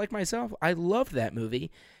Awakens, like myself. I loved that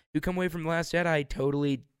movie. Who come away from The Last Jedi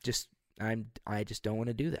totally just. I just don't want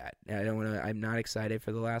to do that. I don't want to. I'm not excited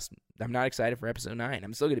for I'm not excited for Episode 9.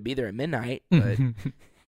 I'm still going to be there at midnight, but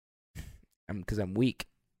because I'm weak.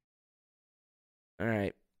 All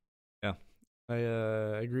right. Yeah, I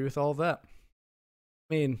agree with all of that.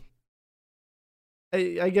 I mean,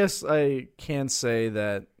 I guess I can say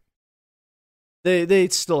that they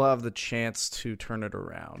still have the chance to turn it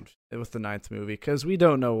around with the 9th movie, because we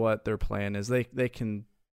don't know what their plan is. They can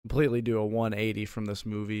completely do a 180 from this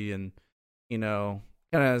movie, and kind of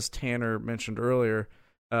as Tanner mentioned earlier,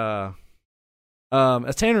 though,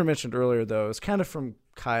 it's kind of from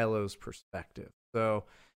Kylo's perspective. So,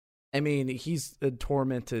 I mean, he's a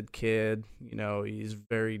tormented kid. He's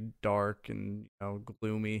very dark and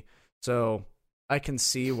gloomy. So I can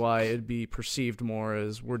see why it'd be perceived more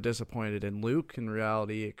as we're disappointed in Luke. In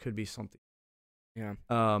reality, it could be something. Yeah.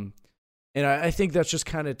 And I think that's just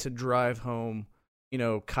kind of to drive home,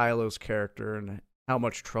 Kylo's character and how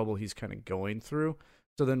much trouble he's kind of going through,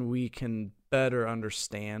 so then we can better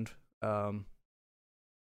understand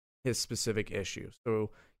his specific issue.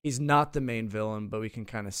 So he's not the main villain, but we can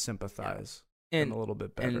kind of sympathize and a little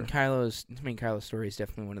bit better. And Kylo's story is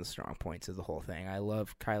definitely one of the strong points of the whole thing. I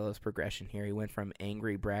love Kylo's progression here. He went from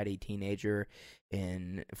angry, bratty teenager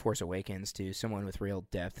in Force Awakens to someone with real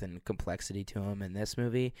depth and complexity to him in this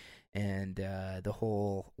movie. And the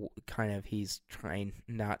whole kind of, he's trying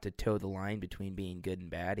not to toe the line between being good and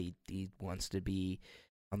bad. He wants to be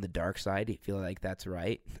on the dark side. He feels like that's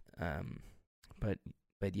right.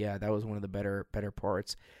 But yeah, that was one of the better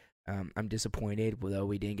parts. I'm disappointed, though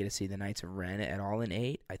we didn't get to see the Knights of Ren at all in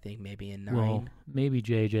 8. I think maybe in 9. Well, maybe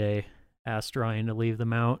JJ asked Ryan to leave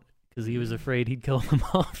them out because he was afraid he'd kill them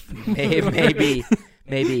off. maybe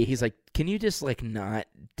he's like, can you just like not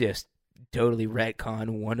just totally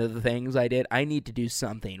retcon one of the things I did? I need to do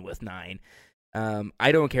something with 9.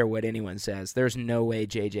 I don't care what anyone says. There's no way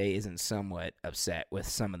JJ isn't somewhat upset with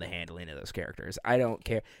some of the handling of those characters. I don't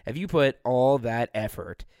care. If you put all that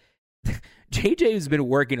effort, JJ has been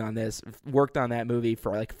worked on that movie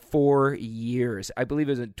for like 4 years. I believe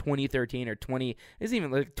it was in 2013 or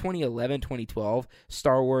 2011, 2012.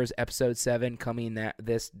 Star Wars Episode 7 coming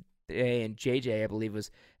this day, and JJ, I believe, was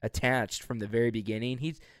attached from the very beginning.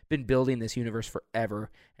 He's been building this universe forever,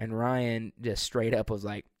 and Ryan just straight up was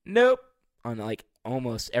like, nope, on like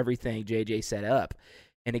almost everything JJ set up.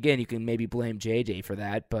 And again, you can maybe blame JJ for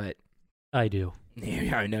that, but I do.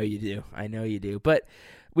 Yeah, I know you do. But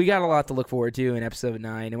we got a lot to look forward to in Episode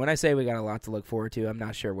 9. And when I say we got a lot to look forward to, I'm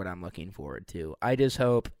not sure what I'm looking forward to. I just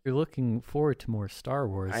hope... You're looking forward to more Star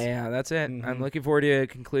Wars. Yeah, that's it. Mm-hmm. I'm looking forward to a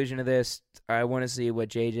conclusion of this. I want to see what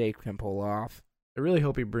JJ can pull off. I really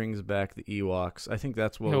hope he brings back the Ewoks. I think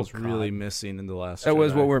that's what was really missing in the last. That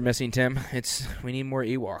was Jedi. what we're missing, Tim. We need more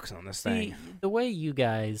Ewoks on this thing. The way you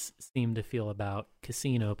guys seem to feel about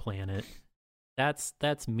Casino Planet,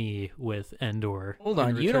 that's me with Endor. Hold on,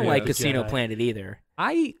 and you don't Return like of the Casino Jedi. Planet either.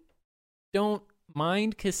 I don't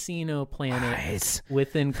mind Casino Planet Nice.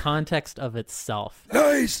 within context of itself.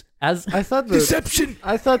 Nice. As I thought the Deception.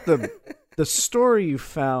 I thought the story you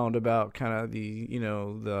found about kind of the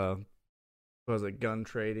what was it, gun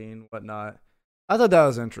trading, whatnot. I thought that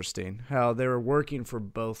was interesting. How they were working for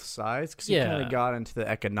both sides because you kind of got into the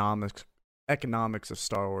economics of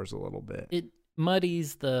Star Wars a little bit. it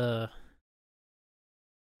muddies the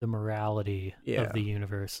morality of the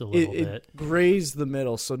universe a little bit. It grazed the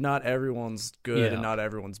middle, so not everyone's good Yeah. and not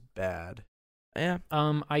everyone's bad. Yeah.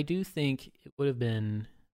 I do think it would have been,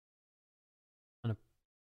 on a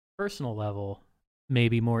personal level,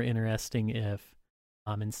 maybe more interesting if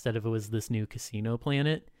instead of it was this new casino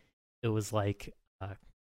planet, it was like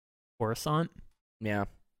Coruscant. Yeah.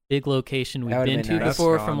 Big location we've That would've been been to nice.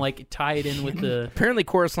 before, That's from gone. like tie it in with the. Apparently,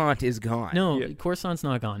 Coruscant is gone. No, Yeah. Coruscant's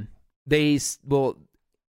not gone.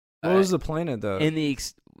 What was the planet though? in the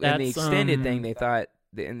That's, extended thing? They thought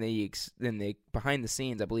in the behind the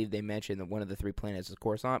scenes, I believe they mentioned that one of the 3 planets is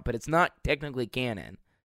Coruscant, but it's not technically canon.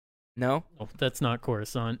 No, Oh, that's not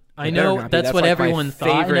Coruscant. I It better know not be. that's what like my everyone thought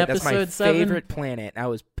in favorite- That's my Episode 7. favorite planet. I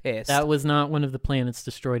was pissed. That was not one of the planets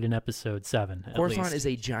destroyed in Episode 7. At Coruscant least. is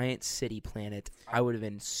a giant city planet. I would have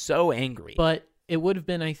been so angry. But it would have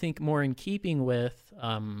been, I think, more in keeping with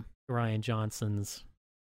Ryan Johnson's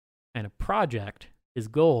kind of project, his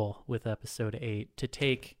goal with Episode 8, to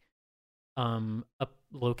take a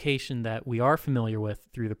location that we are familiar with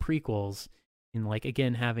through the prequels, and like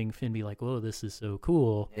again having Finn be like, "Whoa, this is so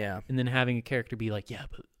cool," yeah, and then having a character be like, "Yeah,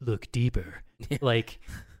 but look deeper," like,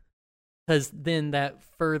 because then that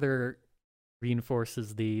further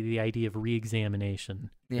reinforces the idea of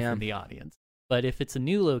re-examination yeah. within the audience. But if it's a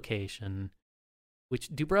new location, which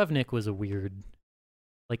Dubrovnik was a weird,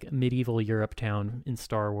 like medieval Europe town in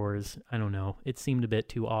Star Wars, I don't know, it seemed a bit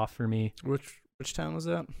too off for me. Which town was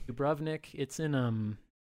that? Dubrovnik, it's in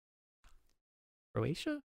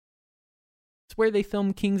Croatia. It's where they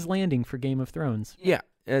filmed King's Landing for Game of Thrones. Yeah,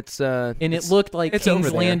 it's And it's- it looked like it's King's over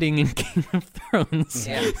there. Landing in Game of Thrones.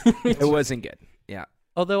 Yeah. It wasn't good. Yeah.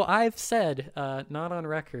 Although I've said, not on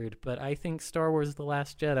record, but I think Star Wars The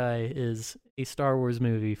Last Jedi is a Star Wars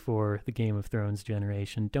movie for the Game of Thrones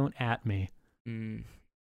generation. Don't at me.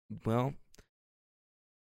 Well,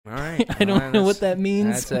 all right. I don't know what that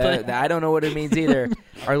means. That's, But I don't know what it means either.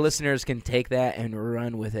 Our listeners can take that and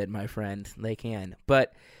run with it, my friend. They can.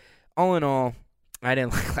 But all in all, I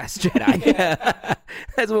didn't like Last Jedi.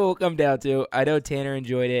 That's what we'll come down to. I know Tanner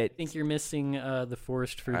enjoyed it. I think you're missing the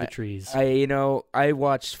forest for the trees. I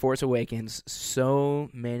watched Force Awakens so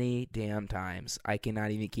many damn times. I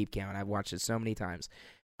cannot even keep count. I've watched it so many times.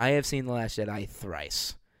 I have seen The Last Jedi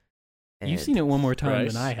thrice. You've seen it one more time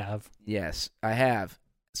Thrice? than I have. Yes, I have.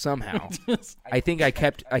 somehow. I think I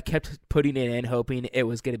kept putting it in, hoping it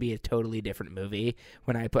was going to be a totally different movie.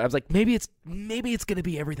 I was like, maybe it's going to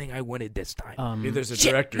be everything I wanted this time. Maybe there's a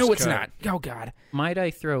Shit, director's no, it's cut. not. Oh God. Might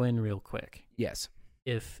I throw in real quick? Yes.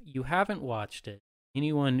 If you haven't watched it,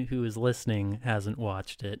 anyone who is listening hasn't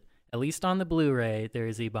watched it, at least on the Blu-ray, there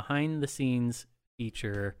is a behind-the-scenes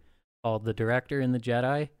feature called The Director and the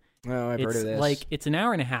Jedi. Oh, I've heard of this. It's an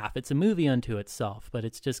hour and a half. It's a movie unto itself, but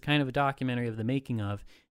it's just kind of a documentary of the making of.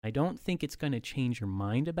 I don't think it's going to change your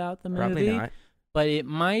mind about the movie. Probably not. But it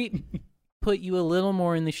might put you a little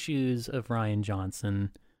more in the shoes of Rian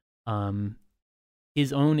Johnson,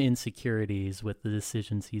 his own insecurities with the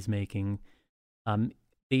decisions he's making.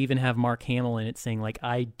 They even have Mark Hamill in it saying, like,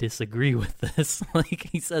 I disagree with this. Like,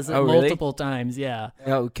 he says it multiple times, yeah.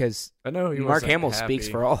 No, because I know Mark Hamill speaks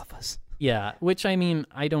for all of us. Yeah, which, I mean,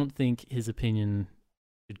 I don't think his opinion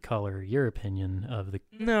should color your opinion of the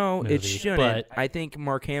No, movie, it shouldn't. but I think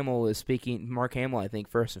Mark Hamill is speaking. Mark Hamill, I think,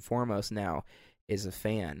 first and foremost now is a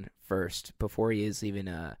fan first before he is even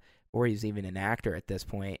an actor at this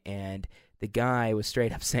point. And the guy was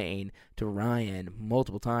straight up saying to Ryan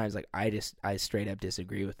multiple times, like, I straight up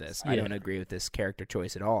disagree with this. I don't agree with this character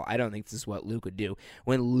choice at all. I don't think this is what Luke would do.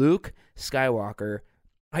 When Luke Skywalker,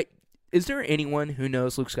 is there anyone who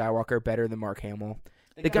knows Luke Skywalker better than Mark Hamill?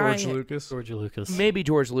 The guy, George Lucas. maybe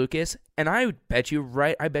George Lucas, and I bet you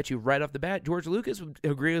right off the bat, George Lucas would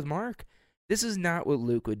agree with Mark. This is not what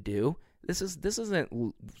Luke would do. This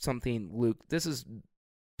isn't something Luke. This is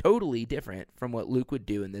totally different from what Luke would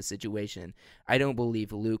do in this situation. I don't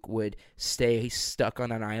believe Luke would stay stuck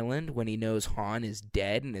on an island when he knows Han is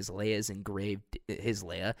dead and his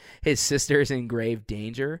sister is in grave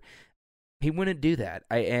danger. He wouldn't do that.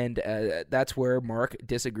 That's where Mark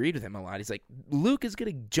disagreed with him a lot. He's like, Luke is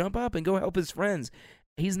going to jump up and go help his friends.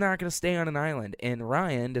 He's not going to stay on an island. And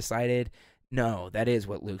Ryan decided, no, that is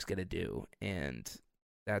what Luke's going to do. And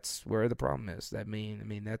that's where the problem is. I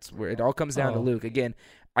mean, that's where it all comes down to Luke. Again,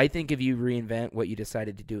 I think if you reinvent what you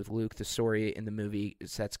decided to do with Luke, the story in the movie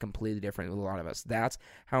sets completely different with a lot of us. That's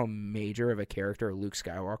how major of a character Luke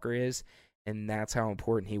Skywalker is, and that's how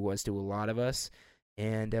important he was to a lot of us.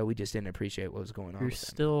 And we just didn't appreciate what was going on. You're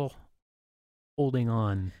still holding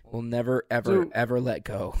on. We'll never, ever let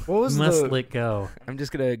go. What was let go. I'm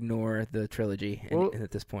just going to ignore the trilogy at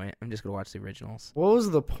this point. I'm just going to watch the originals. What was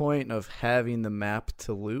the point of having the map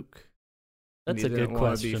to Luke? That's a good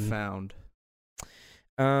question. To be found.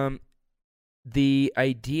 The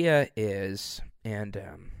idea is,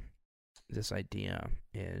 this idea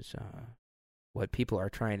is what people are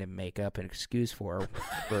trying to make up an excuse for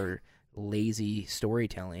lazy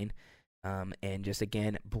storytelling, and just,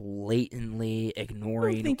 again, blatantly ignoring.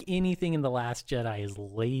 I don't think anything in The Last Jedi is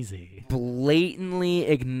lazy. Blatantly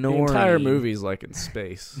ignoring. The entire movie's like in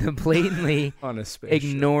space. Blatantly on a spaceship.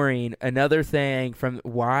 Ignoring another thing from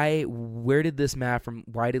why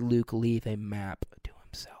did Luke leave a map to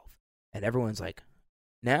himself? And everyone's like,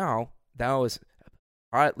 now, that was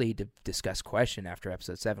a hotly discussed question after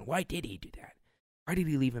episode 7. Why did he do that? Why did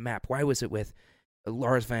he leave a map? Why was it with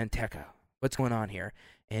Lars Van Tekka? What's going on here?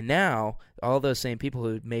 And now, all those same people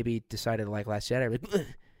who maybe decided to like Last Jedi are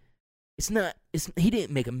like, he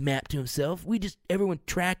didn't make a map to himself. Everyone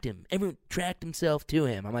tracked him. Everyone tracked himself to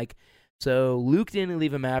him. I'm like, so Luke didn't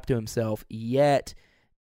leave a map to himself, yet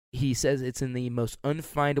he says it's in the most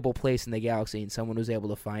unfindable place in the galaxy, and someone was able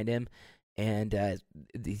to find him, and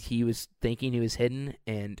he was thinking he was hidden,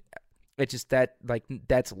 and it's just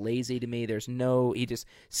that's lazy to me. He just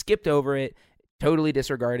skipped over it, totally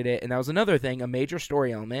disregarded it, and that was another thing, a major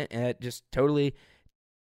story element, and it just totally.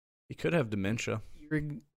 He could have dementia.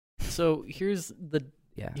 So here's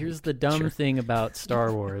the dumb thing about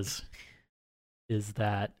Star Wars, is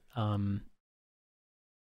that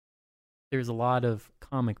there's a lot of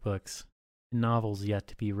comic books and novels yet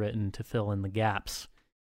to be written to fill in the gaps,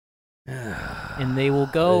 and they will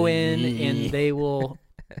go in and they will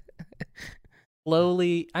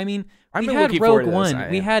slowly. I mean, we had Rogue One.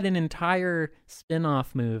 We had an entire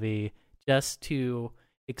spin-off movie just to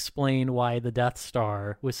explain why the Death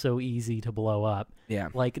Star was so easy to blow up. Yeah.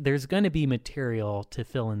 Like, there's going to be material to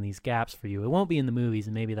fill in these gaps for you. It won't be in the movies,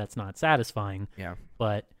 and maybe that's not satisfying. Yeah.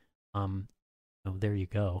 But, there you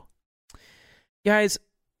go. Guys,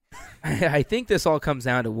 I think this all comes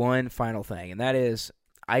down to one final thing, and that is,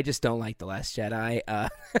 I just don't like The Last Jedi.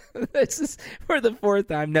 This is for the 4th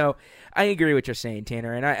time. No, I agree with what you're saying,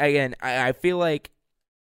 Tanner. And I feel like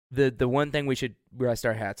the one thing we should rest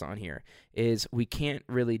our hats on here is we can't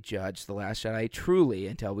really judge The Last Jedi truly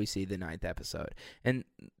until we see the 9th episode. And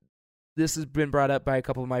this has been brought up by a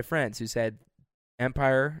couple of my friends who said,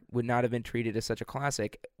 Empire would not have been treated as such a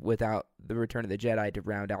classic without the Return of the Jedi to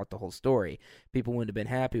round out the whole story. People wouldn't have been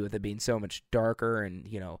happy with it being so much darker and,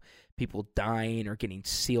 people dying or getting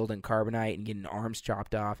sealed in carbonite and getting arms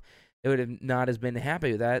chopped off. They would have not as been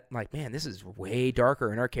happy with that. Like, man, this is way darker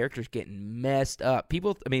and our character's getting messed up.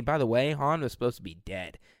 By the way, Han was supposed to be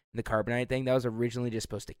dead. The carbonite thing, that was originally just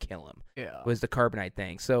supposed to kill him. Yeah. Was the carbonite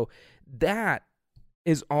thing. So that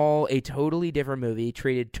is all a totally different movie,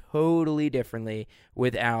 treated totally differently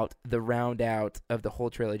without the round out of the whole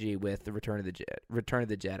trilogy with the Return of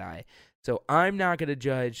the Jedi. So I'm not going to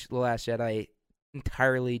judge The Last Jedi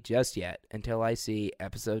entirely just yet until I see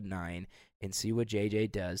Episode 9 and see what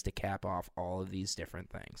JJ does to cap off all of these different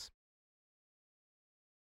things.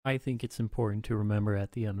 I think it's important to remember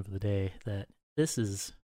at the end of the day that this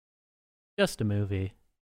is just a movie.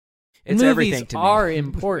 It's Movies everything to me. are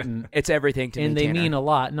important. It's everything to me, and they Tanner. mean a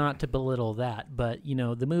lot, not to belittle that, but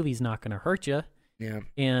the movie's not going to hurt you. Yeah.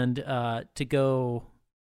 And to go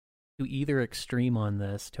to either extreme on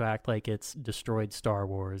this, to act like it's destroyed Star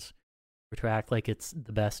Wars, or to act like it's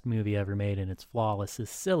the best movie ever made and it's flawless, is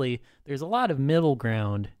silly. There's a lot of middle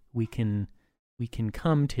ground we can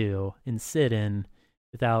come to and sit in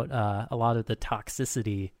without a lot of the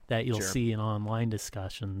toxicity that you'll see in online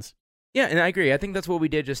discussions. Yeah, and I agree. I think that's what we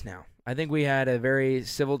did just now. I think we had a very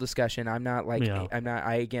civil discussion. I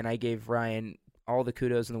gave Ryan all the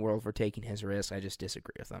kudos in the world for taking his risk. I just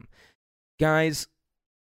disagree with him. Guys,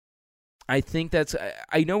 I think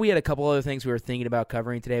I know we had a couple other things we were thinking about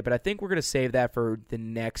covering today, but I think we're going to save that for the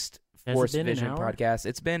next Force Vision podcast.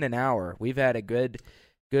 It's been an hour. We've had a good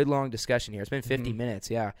long discussion here. It's been 50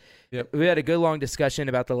 minutes, yeah. Yep. We had a good long discussion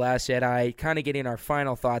about The Last Jedi, kind of getting our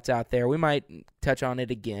final thoughts out there. We might touch on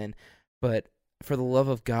it again, but for the love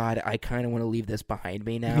of God, I kind of want to leave this behind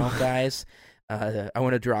me now, guys. I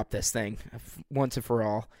want to drop this thing once and for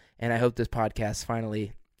all, and I hope this podcast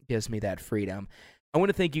finally gives me that freedom. I want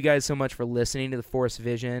to thank you guys so much for listening to the Force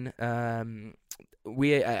Vision.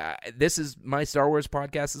 This is my Star Wars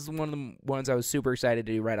podcast. This is one of the ones I was super excited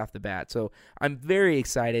to do right off the bat. So I'm very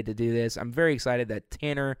excited to do this. I'm very excited that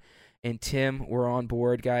Tanner and Tim were on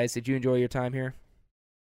board, guys. Did you enjoy your time here?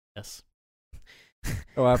 Yes.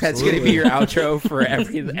 Oh, absolutely. That's going to be your outro for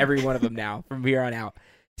every one of them now from here on out.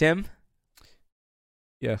 Tim?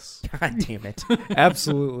 Yes. God damn it.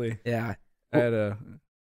 Absolutely. Yeah. I had a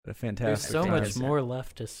fantastic There's so time. much more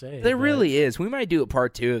left to say. There really is. We might do a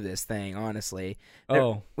part 2 of this thing, honestly.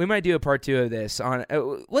 We might do a part 2 of this.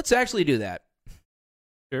 Let's actually do that.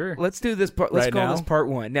 Sure. Let's do this part. Let's Right call now? this part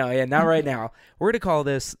 1. No, yeah, not right now. We're going to call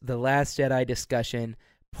this The Last Jedi Discussion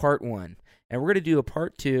Part 1. And we're going to do a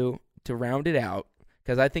part 2 to round it out,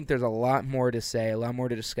 because I think there's a lot more to say, a lot more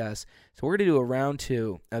to discuss. So we're going to do a round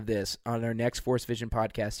 2 of this on our next Force Vision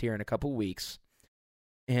podcast here in a couple weeks.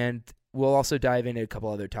 And we'll also dive into a couple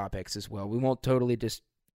other topics as well. We won't totally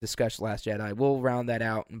discuss Last Jedi. We'll round that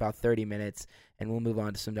out in about 30 minutes, and we'll move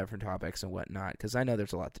on to some different topics and whatnot, because I know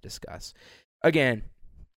there's a lot to discuss. Again,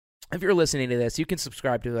 if you're listening to this, you can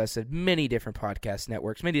subscribe to us at many different podcast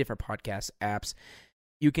networks, many different podcast apps.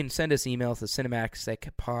 You can send us emails to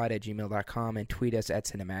cinemaxtechpod@gmail.com and tweet us at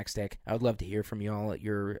cinemaxtech. I would love to hear from you all,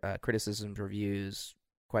 your criticisms, reviews,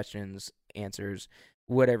 questions, answers,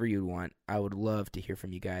 whatever you want. I would love to hear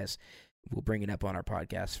from you guys. We'll bring it up on our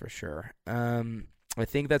podcast for sure. I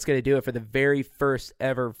think that's going to do it for the very first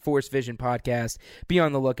ever Force Vision podcast. Be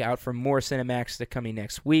on the lookout for more Cinemax coming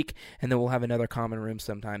next week, and then we'll have another Common Room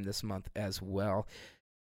sometime this month as well.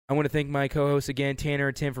 I want to thank my co-hosts again, Tanner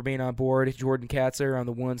and Tim, for being on board. Jordan Katzer on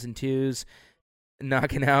the 1s and 2s,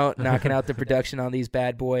 knocking out the production on these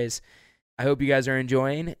bad boys. I hope you guys are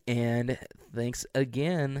enjoying, and thanks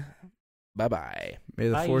again. Bye-bye. May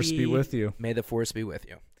the Force be with you. May the Force be with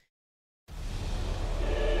you.